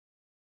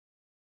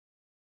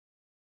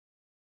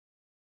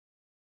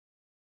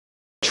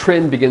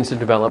trend begins to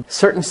develop.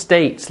 Certain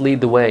states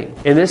lead the way.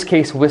 In this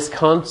case,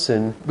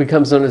 Wisconsin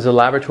becomes known as a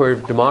laboratory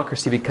of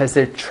democracy because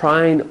they're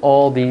trying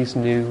all these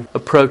new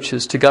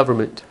approaches to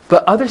government.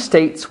 But other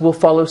states will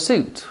follow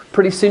suit.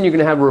 Pretty soon you're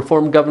going to have a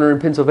reformed governor in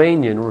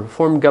Pennsylvania, and a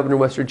reformed governor in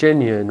West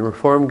Virginia, and a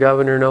reformed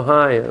governor in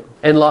Ohio.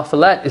 And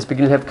Lafayette is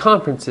beginning to have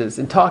conferences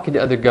and talking to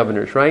other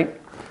governors, right?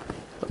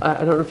 I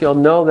don't know if y'all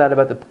know that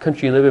about the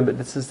country you live in, but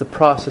this is the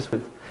process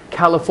with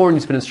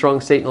California's been a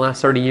strong state in the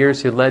last 30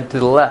 years who led to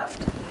the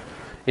left.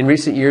 In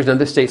recent years,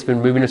 other states have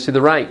been moving us to the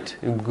right,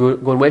 and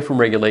going away from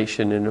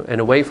regulation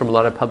and away from a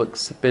lot of public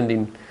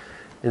spending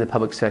in the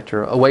public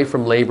sector, away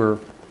from labor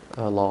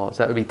laws.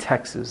 That would be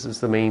Texas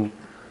is the main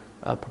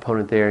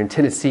proponent there. And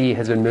Tennessee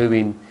has been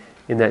moving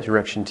in that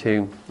direction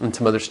too, and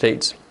some other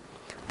states.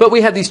 But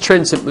we have these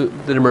trends that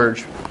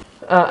emerge.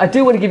 I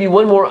do want to give you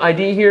one more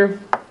idea here.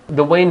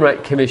 The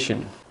Wainwright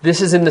Commission.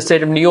 This is in the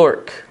state of New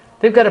York.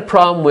 They've got a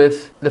problem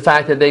with the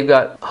fact that they've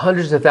got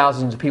hundreds of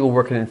thousands of people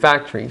working in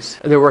factories.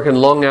 And they're working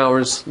long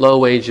hours, low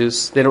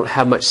wages. They don't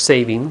have much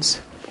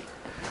savings.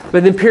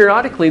 But then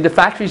periodically, the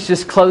factories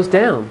just close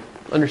down,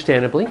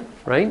 understandably,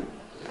 right?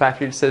 The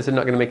factory says they're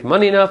not going to make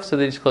money enough, so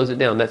they just close it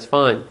down. That's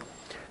fine.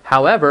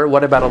 However,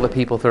 what about all the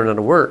people thrown out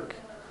of work?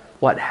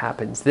 What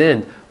happens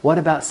then? What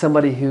about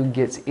somebody who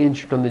gets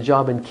injured on the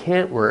job and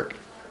can't work?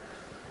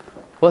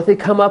 What they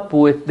come up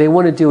with, they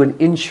want to do an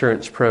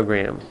insurance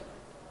program.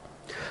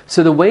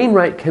 So the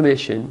Wainwright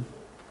Commission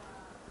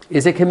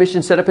is a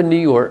commission set up in New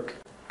York,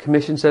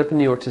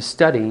 to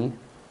study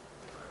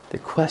the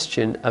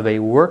question of a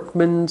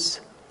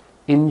workman's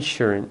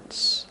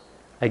insurance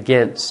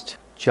against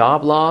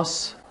job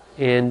loss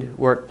and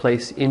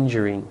workplace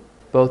injury,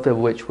 both of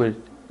which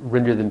would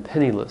render them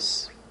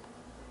penniless.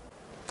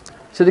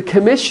 So the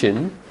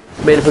commission,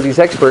 made up of these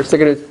experts, they're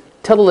going to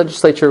tell the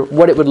legislature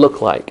what it would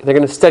look like. They're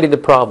going to study the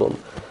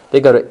problem. They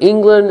go to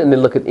England and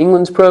then look at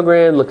England's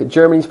program, look at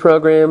Germany's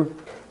program,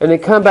 and they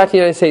come back to the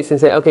United States and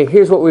say, okay,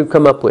 here's what we've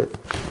come up with.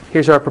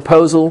 Here's our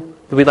proposal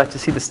that we'd like to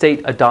see the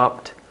state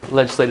adopt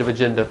legislative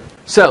agenda.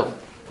 So,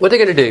 what they're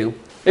going to do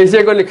is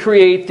they're going to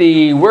create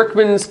the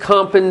Workmen's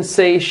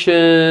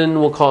Compensation,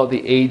 we'll call it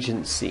the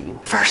agency.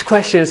 First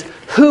question is,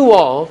 who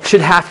all should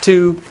have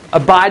to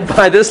abide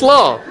by this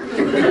law?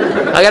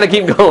 I got to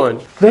keep going.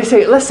 They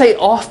say, let's say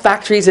all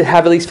factories that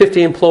have at least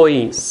 50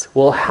 employees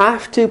will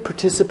have to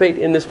participate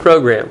in this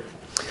program.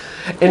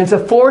 And it's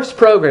a forced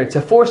program. It's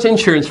a forced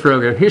insurance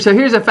program. Here's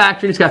a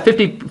factory that's got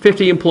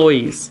 50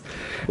 employees.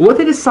 And what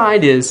they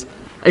decide is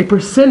a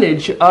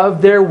percentage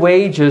of their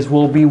wages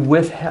will be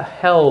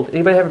withheld.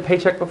 Anybody have a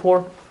paycheck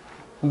before?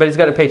 Anybody's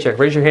got a paycheck?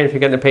 Raise your hand if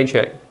you've gotten a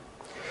paycheck.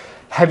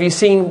 Have you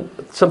seen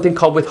something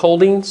called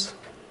withholdings?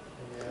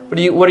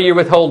 Yeah. What are your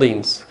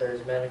withholdings? There's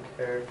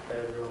Medicare,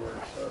 federal,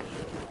 and Social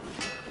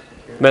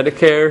Security.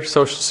 Medicare,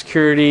 Social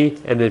Security,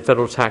 and then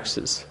federal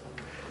taxes.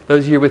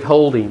 Those are your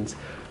withholdings.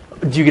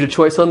 Do you get a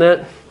choice on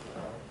that?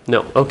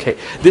 No. Okay.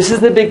 This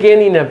is the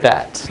beginning of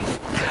that.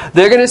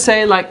 They're going to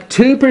say like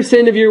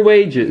 2% of your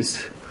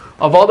wages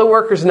of all the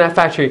workers in that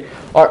factory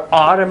are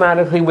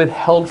automatically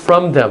withheld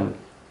from them.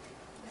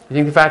 You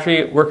think the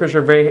factory workers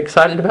are very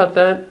excited about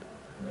that?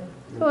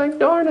 They're like,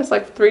 darn, that's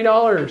like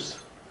 $3.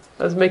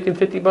 I was making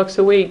 $50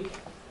 a week.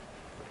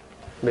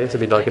 Maybe it's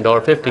going to be like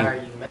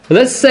 $1.50.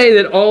 Let's say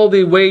that all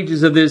the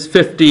wages of this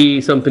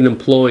 50-something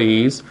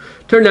employees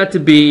turned out to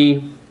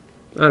be,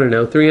 I don't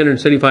know,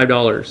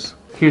 $375.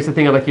 Here's the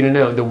thing I'd like you to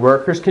know. The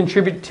workers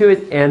contribute to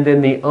it, and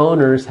then the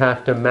owners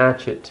have to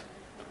match it.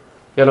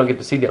 You don't get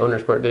to see the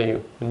owner's part, do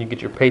you, when you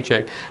get your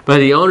paycheck? But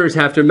the owners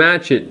have to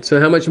match it.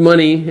 So how much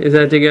money is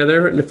that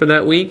together for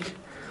that week?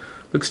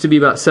 Looks to be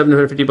about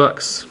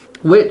 $750,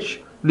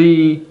 which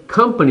the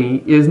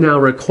company is now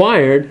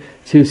required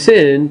to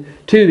send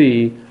to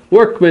the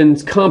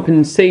Workmen's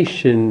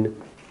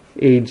Compensation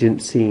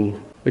Agency,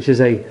 which is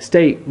a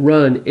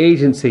state-run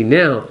agency.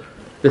 Now,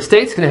 the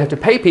state's going to have to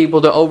pay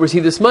people to oversee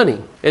this money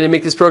and to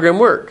make this program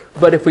work.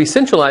 But if we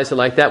centralize it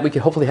like that, we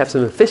can hopefully have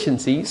some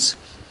efficiencies.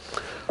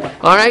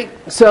 All right,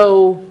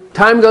 so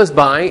time goes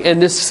by,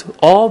 and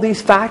all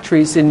these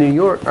factories in New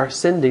York are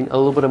sending a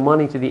little bit of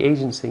money to the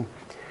agency.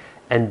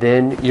 And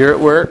then you're at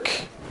work,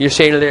 you're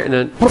standing there,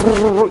 and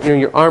then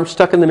your arm's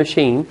stuck in the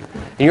machine,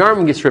 and your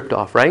arm gets ripped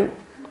off, right?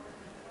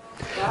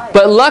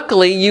 But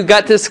luckily, you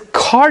got this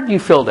card you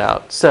filled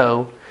out.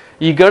 So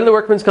you go to the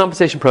Workmen's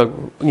Compensation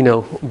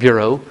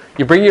Bureau.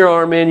 You bring your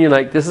arm in. You're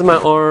like, "This is my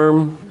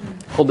arm.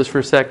 Hold this for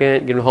a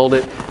second. You can hold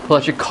it. Pull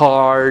out your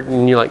card,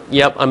 and you're like,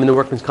 "Yep, I'm in the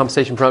Workmen's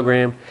Compensation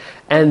Program."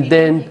 And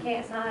then you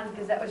can't sign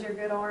because that was your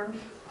good arm.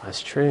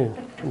 That's true.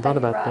 I hadn't thought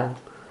about that.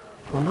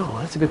 Well, no,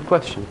 that's a good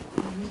question.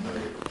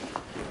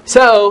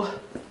 So,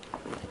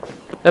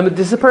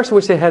 does the person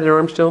wish they had their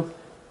arm still?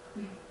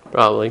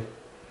 Probably,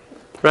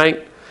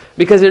 right?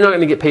 Because they're not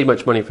going to get paid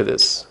much money for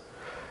this.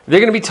 They're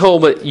going to be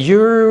told, but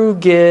you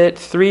get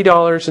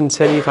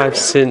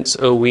 $3.75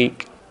 a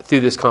week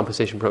through this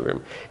compensation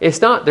program.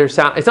 It's not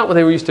what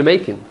they were used to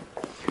making,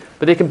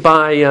 but they can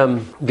buy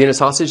Vienna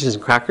sausages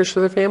and crackers for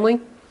their family.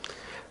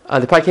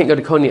 They probably can't go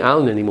to Coney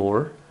Island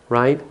anymore,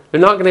 right? They're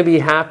not going to be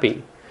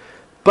happy.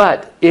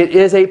 But it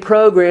is a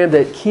program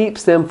that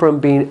keeps them from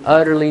being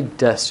utterly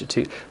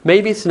destitute.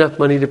 Maybe it's enough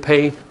money to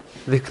pay.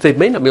 They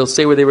may not be able to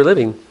stay where they were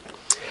living.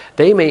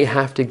 They may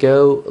have to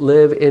go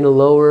live in a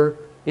lower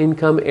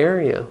income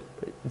area.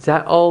 Is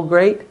that all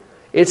great?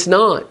 It's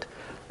not.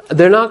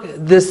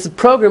 This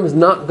program is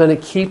not going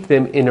to keep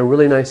them in a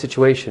really nice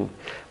situation.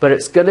 But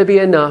it's going to be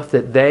enough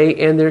that they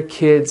and their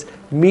kids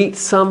meet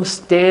some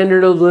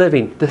standard of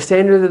living. The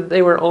standard that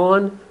they were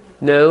on?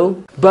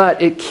 No.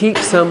 But it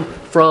keeps them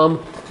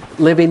from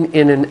living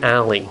in an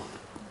alley.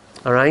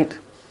 All right?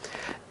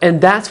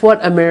 And that's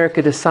what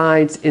America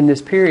decides in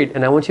this period.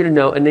 And I want you to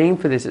know a name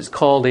for this. It's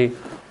called a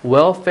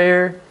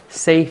welfare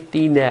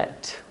safety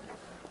net.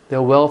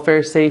 The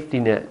welfare safety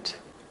net.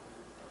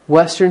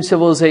 Western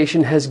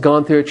civilization has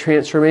gone through a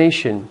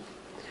transformation.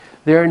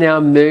 There are now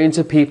millions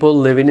of people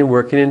living and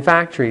working in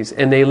factories,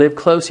 and they live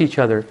close to each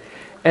other.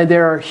 And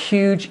there are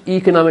huge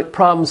economic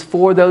problems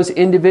for those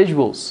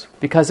individuals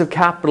because of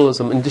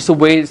capitalism and just the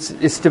way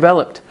it's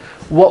developed.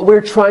 What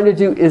we're trying to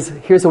do is,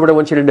 here's the word I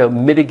want you to know,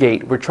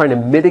 mitigate. We're trying to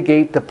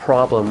mitigate the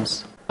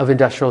problems of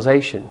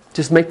industrialization.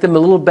 Just make them a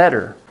little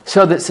better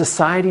so that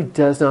society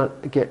does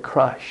not get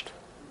crushed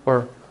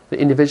or the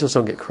individuals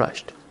don't get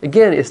crushed.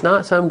 Again, it's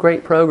not some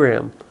great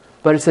program,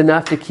 but it's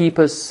enough to keep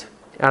us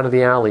out of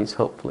the alleys,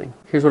 hopefully.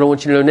 Here's what I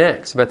want you to know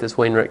next about this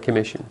Wainwright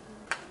Commission.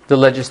 The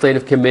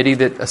legislative committee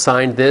that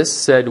assigned this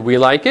said, we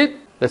like it.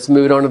 Let's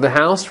move it on to the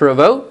House for a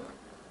vote.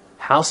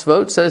 House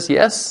vote says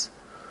yes.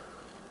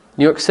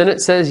 New York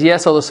Senate says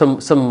yes, although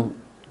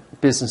some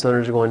business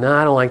owners are going, no,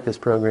 I don't like this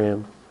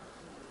program.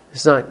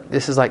 This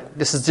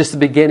is just the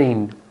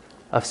beginning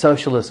of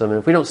socialism. And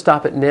if we don't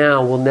stop it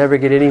now, we'll never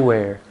get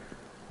anywhere.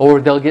 Or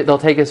they'll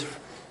take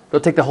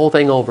the whole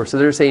thing over. So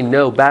they're saying,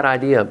 no, bad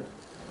idea.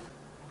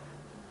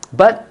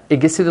 But it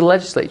gets to the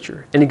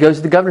legislature, and it goes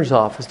to the governor's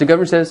office. The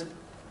governor says,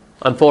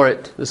 I'm for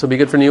it. This will be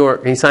good for New York.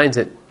 And he signs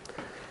it.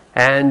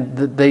 And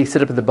they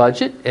set up the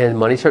budget, and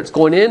money starts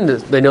going in.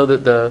 They know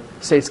that the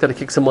state's got to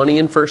kick some money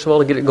in, first of all,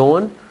 to get it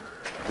going.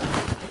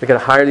 They've got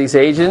to hire these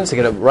agents.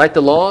 They've got to write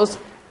the laws.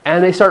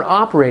 And they start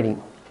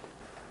operating.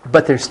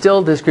 But there's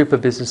still this group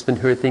of businessmen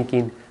who are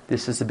thinking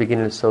this is the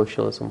beginning of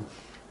socialism.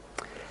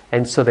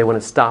 And so they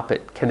want to stop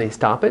it. Can they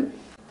stop it?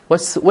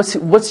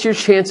 What's your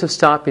chance of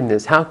stopping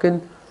this? How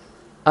can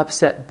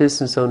upset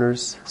business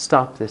owners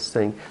stop this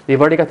thing? They've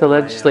already got the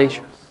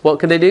legislation. What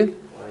can they do?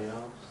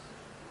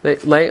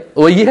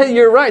 Well, yeah,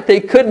 you're right. They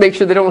could make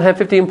sure they don't have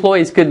 50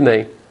 employees, couldn't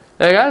they?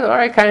 All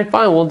right, kind of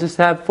fine. We'll just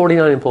have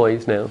 49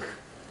 employees now.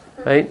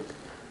 Right?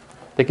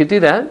 They could do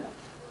that.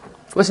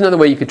 What's another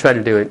way you could try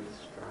to do it?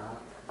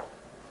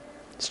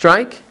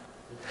 Strike?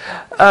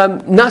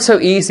 Not so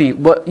easy.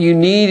 What you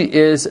need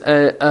is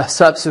a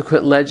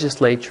subsequent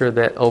legislature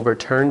that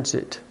overturns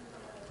it.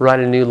 Write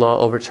a new law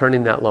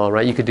overturning that law,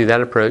 right? You could do that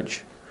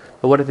approach.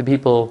 But what if the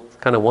people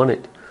kind of want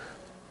it?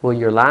 Well,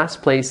 your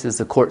last place is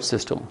the court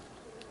system.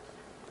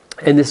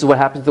 And this is what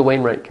happened to the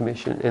Wainwright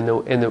Commission in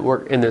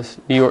this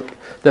New York,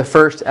 the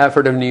first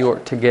effort of New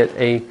York to get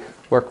a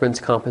workmen's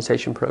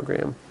compensation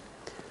program.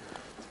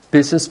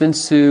 Businessmen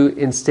sue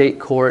in state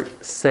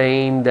court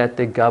saying that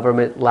the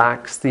government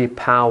lacks the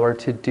power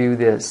to do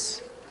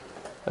this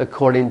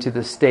according to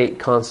the state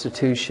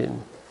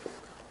constitution.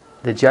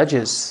 The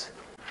judges,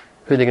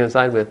 who are they going to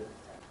side with?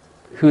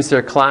 Who's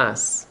their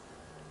class?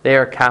 They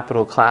are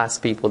capital class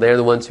people. They're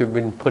the ones who've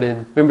been put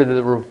in.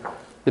 Remember,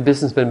 the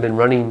businessmen have been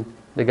running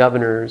the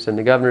governors, and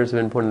the governors have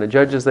been putting the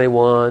judges they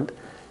want.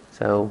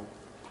 So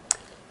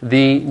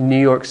the New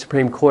York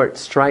Supreme Court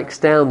strikes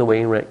down the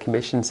Wainwright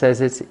Commission,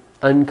 says it's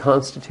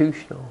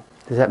unconstitutional.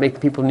 Does that make the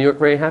people of New York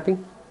very happy?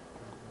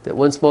 That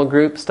one small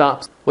group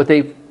stops what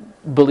they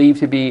believe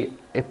to be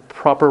a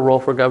proper role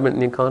for government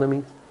in the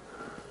economy?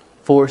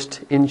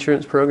 Forced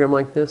insurance program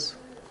like this?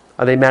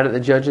 Are they mad at the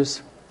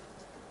judges?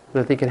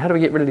 They're thinking, how do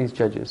we get rid of these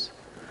judges?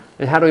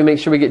 And how do we make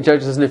sure we get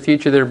judges in the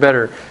future that are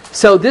better?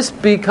 So this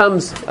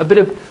becomes a bit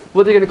of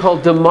what they're going to call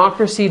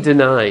democracy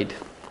denied.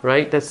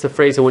 Right? That's the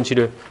phrase I want you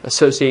to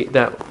associate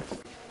that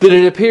with. That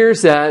it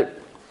appears that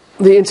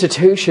the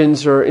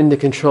institutions are in the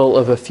control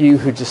of a few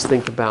who just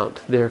think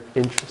about their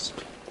interest.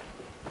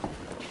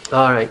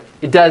 All right.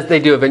 They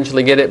do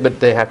eventually get it, but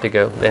they have to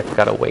go. They've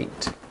got to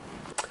wait.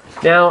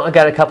 Now, I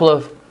got a couple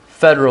of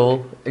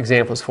federal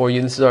examples for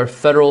you. This is our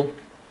federal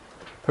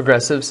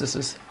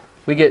progressives.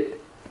 We get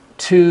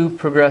two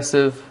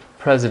progressive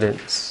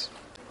presidents.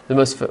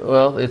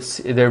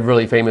 They're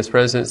really famous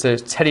presidents.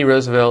 There's Teddy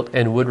Roosevelt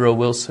and Woodrow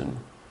Wilson.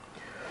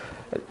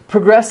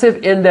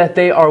 Progressive in that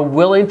they are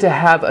willing to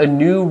have a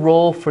new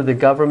role for the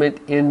government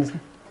in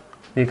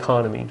the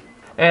economy.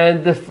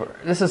 And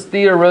this is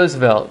Theodore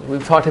Roosevelt.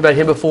 We've talked about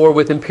him before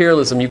with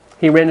imperialism.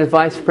 He ran as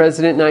vice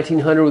president in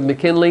 1900 with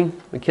McKinley.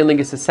 McKinley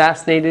gets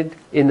assassinated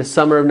in the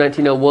summer of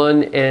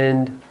 1901,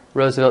 and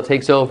Roosevelt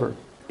takes over.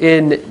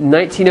 In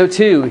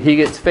 1902, he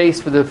gets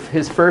faced with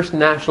his first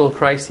national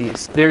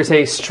crises. There's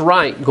a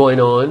strike going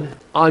on.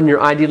 On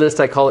your ID list,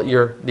 I call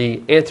it the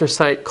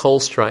Antracite coal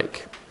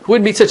strike. It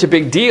wouldn't be such a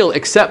big deal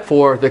except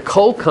for the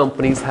coal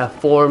companies have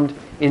formed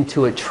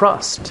into a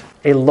trust.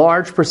 A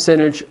large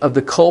percentage of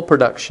the coal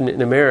production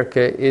in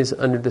America is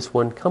under this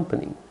one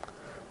company,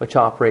 which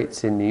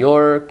operates in New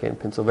York and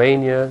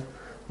Pennsylvania,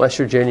 West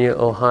Virginia,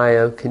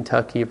 Ohio,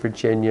 Kentucky,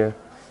 Virginia,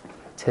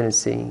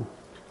 Tennessee,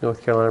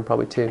 North Carolina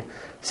probably too.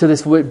 So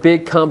this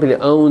big company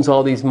that owns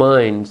all these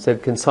mines that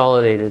have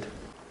consolidated.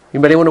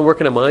 Anybody want to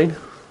work in a mine?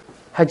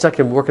 How'd you like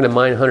to work in a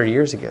mine 100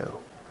 years ago?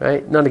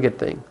 Right? Not a good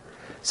thing.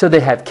 So they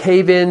have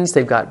cave-ins,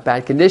 they've got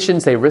bad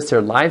conditions, they risk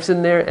their lives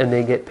in there, and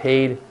they get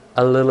paid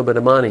a little bit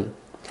of money.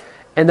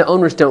 And the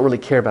owners don't really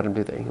care about them,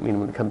 do they? I mean,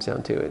 when it comes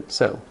down to it.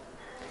 So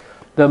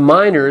the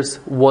miners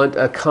want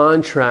a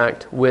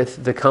contract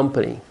with the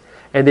company.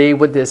 And they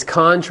want this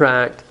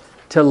contract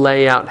to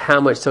lay out how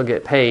much they'll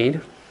get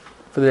paid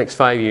for the next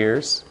 5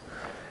 years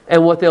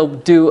and what they'll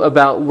do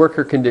about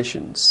worker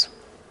conditions.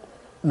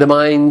 The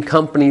mine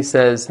company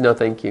says, no,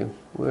 thank you.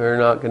 We're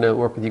not going to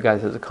work with you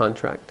guys as a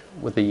contract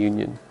with the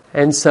union.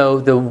 And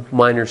so the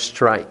miners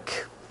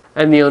strike.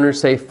 And the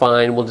owners say,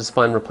 fine, we'll just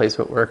find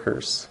replacement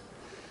workers.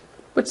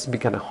 Which would be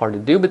kind of hard to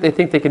do, but they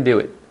think they can do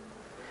it.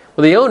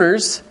 Well, the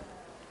owners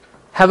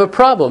have a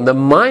problem. The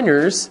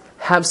miners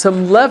have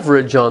some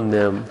leverage on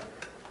them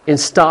in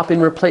stopping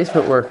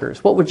replacement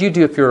workers. What would you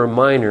do if you're a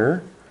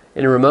miner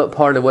in a remote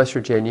part of West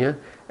Virginia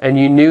and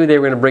you knew they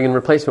were going to bring in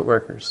replacement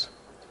workers?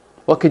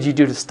 What could you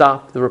do to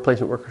stop the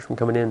replacement workers from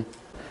coming in?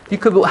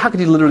 How could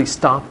you literally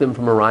stop them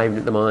from arriving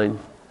at the mine?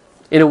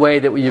 In a way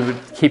that would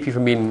keep you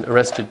from being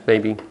arrested,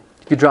 maybe. You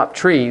could drop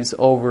trees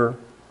over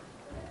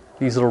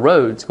these little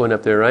roads going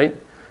up there, right?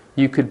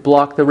 You could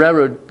block the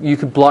railroad. You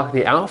could block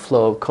the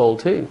outflow of coal,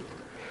 too.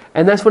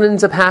 And that's what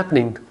ends up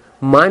happening.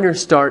 Miners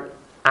start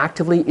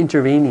actively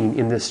intervening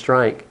in this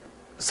strike.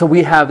 So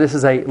this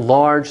is a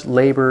large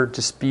labor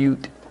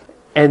dispute,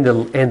 and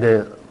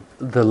the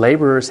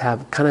laborers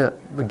have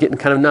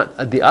getting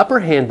not the upper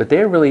hand, but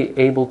they're really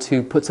able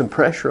to put some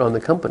pressure on the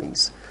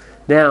companies.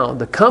 Now,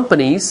 the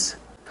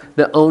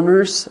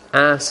owners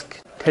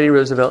ask Teddy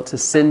Roosevelt to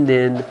send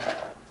in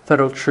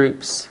federal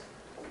troops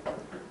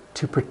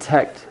to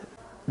protect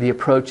the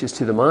approaches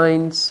to the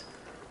mines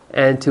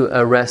and to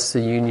arrest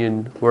the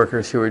union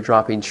workers who are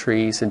dropping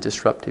trees and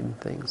disrupting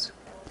things.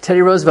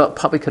 Teddy Roosevelt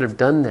probably could have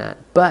done that,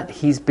 but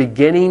he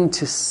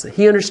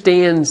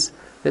understands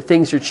that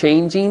things are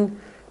changing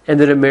and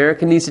that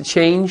America needs to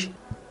change,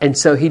 and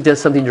so he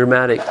does something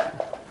dramatic.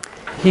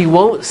 He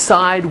won't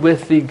side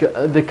with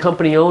the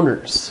company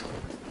owners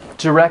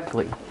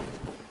directly.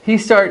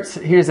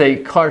 Here's a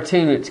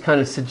cartoon which kind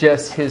of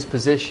suggests his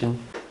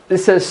position.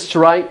 This says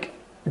strike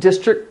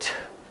district.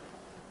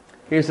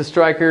 Here's the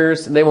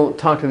strikers. They won't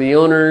talk to the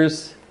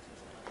owners.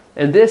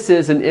 And this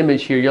is an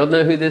image here. Y'all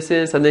know who this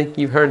is? I think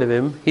you've heard of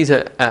him. He's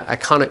an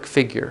iconic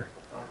figure.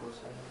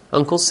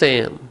 Uncle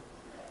Sam.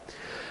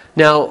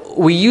 Now,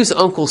 we use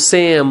Uncle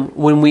Sam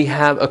when we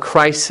have a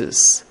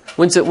crisis.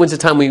 When's the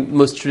time we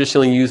most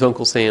traditionally use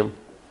Uncle Sam?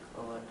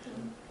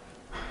 Election.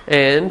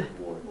 And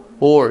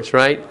wars,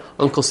 right?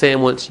 Uncle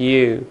Sam wants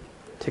you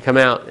to come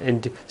out.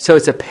 So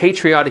it's a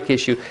patriotic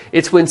issue.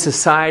 It's when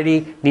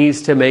society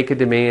needs to make a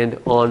demand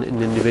on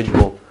an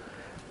individual.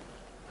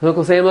 Does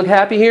Uncle Sam look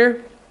happy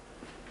here?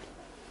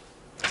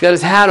 He's got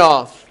his hat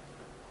off.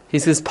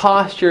 His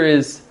posture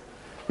is,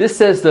 this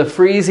says the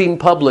freezing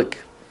public.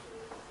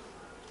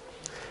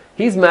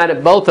 He's mad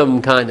at both of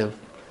them, kind of.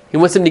 He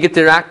wants them to get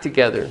their act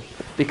together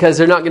because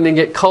they're not going to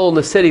get coal in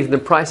the cities, and the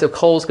price of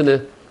coal is going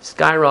to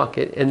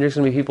skyrocket, and there's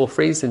going to be people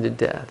freezing to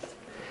death.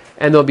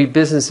 And there'll be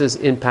businesses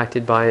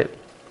impacted by it.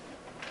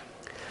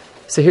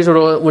 So here's what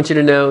I want you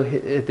to know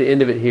at the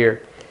end of it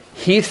here.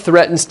 He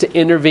threatens to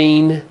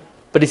intervene,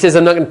 but he says,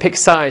 I'm not going to pick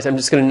sides. I'm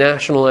just going to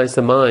nationalize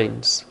the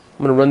mines.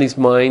 I'm going to run these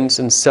mines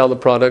and sell the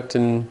product,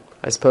 and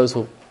I suppose,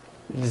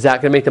 is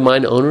that going to make the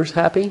mine owners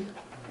happy?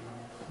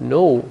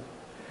 No.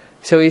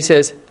 So he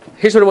says,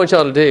 here's what I want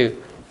y'all to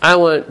do. I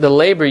want the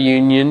labor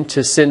union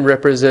to send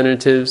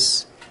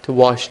representatives to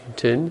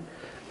Washington,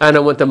 and I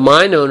want the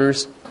mine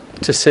owners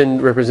to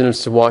send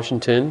representatives to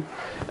Washington,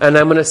 and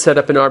I'm going to set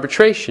up an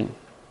arbitration.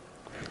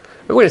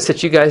 We're going to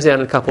sit you guys down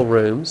in a couple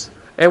rooms,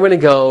 and we're going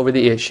to go over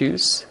the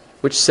issues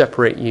which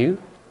separate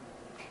you,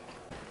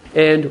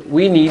 and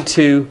we need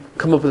to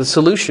come up with a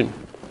solution.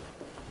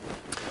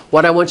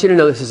 What I want you to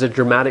know, this is a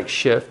dramatic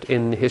shift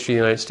in the history of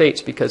the United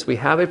States, because we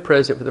have a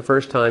president for the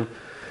first time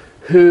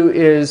who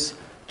is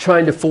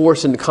trying to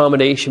force an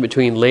accommodation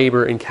between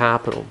labor and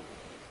capital,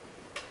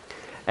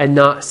 and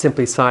not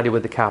simply siding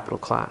with the capital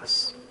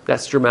class.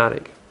 That's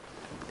dramatic.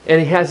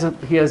 And he has a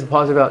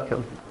positive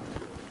outcome.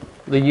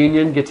 The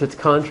union gets its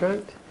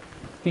contract.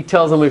 He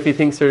tells them if he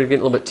thinks they're getting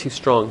a little bit too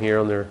strong here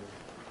on their...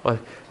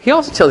 He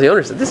also tells the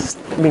owners that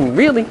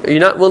really? Are you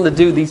not willing to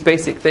do these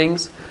basic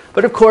things?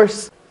 But of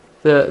course,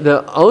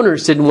 the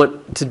owners didn't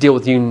want to deal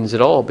with unions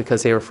at all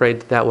because they were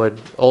afraid that would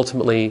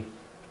ultimately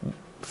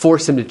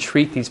force them to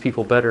treat these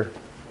people better.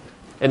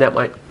 And that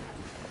might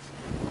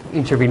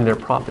intervene in their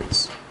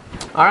profits.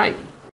 All right.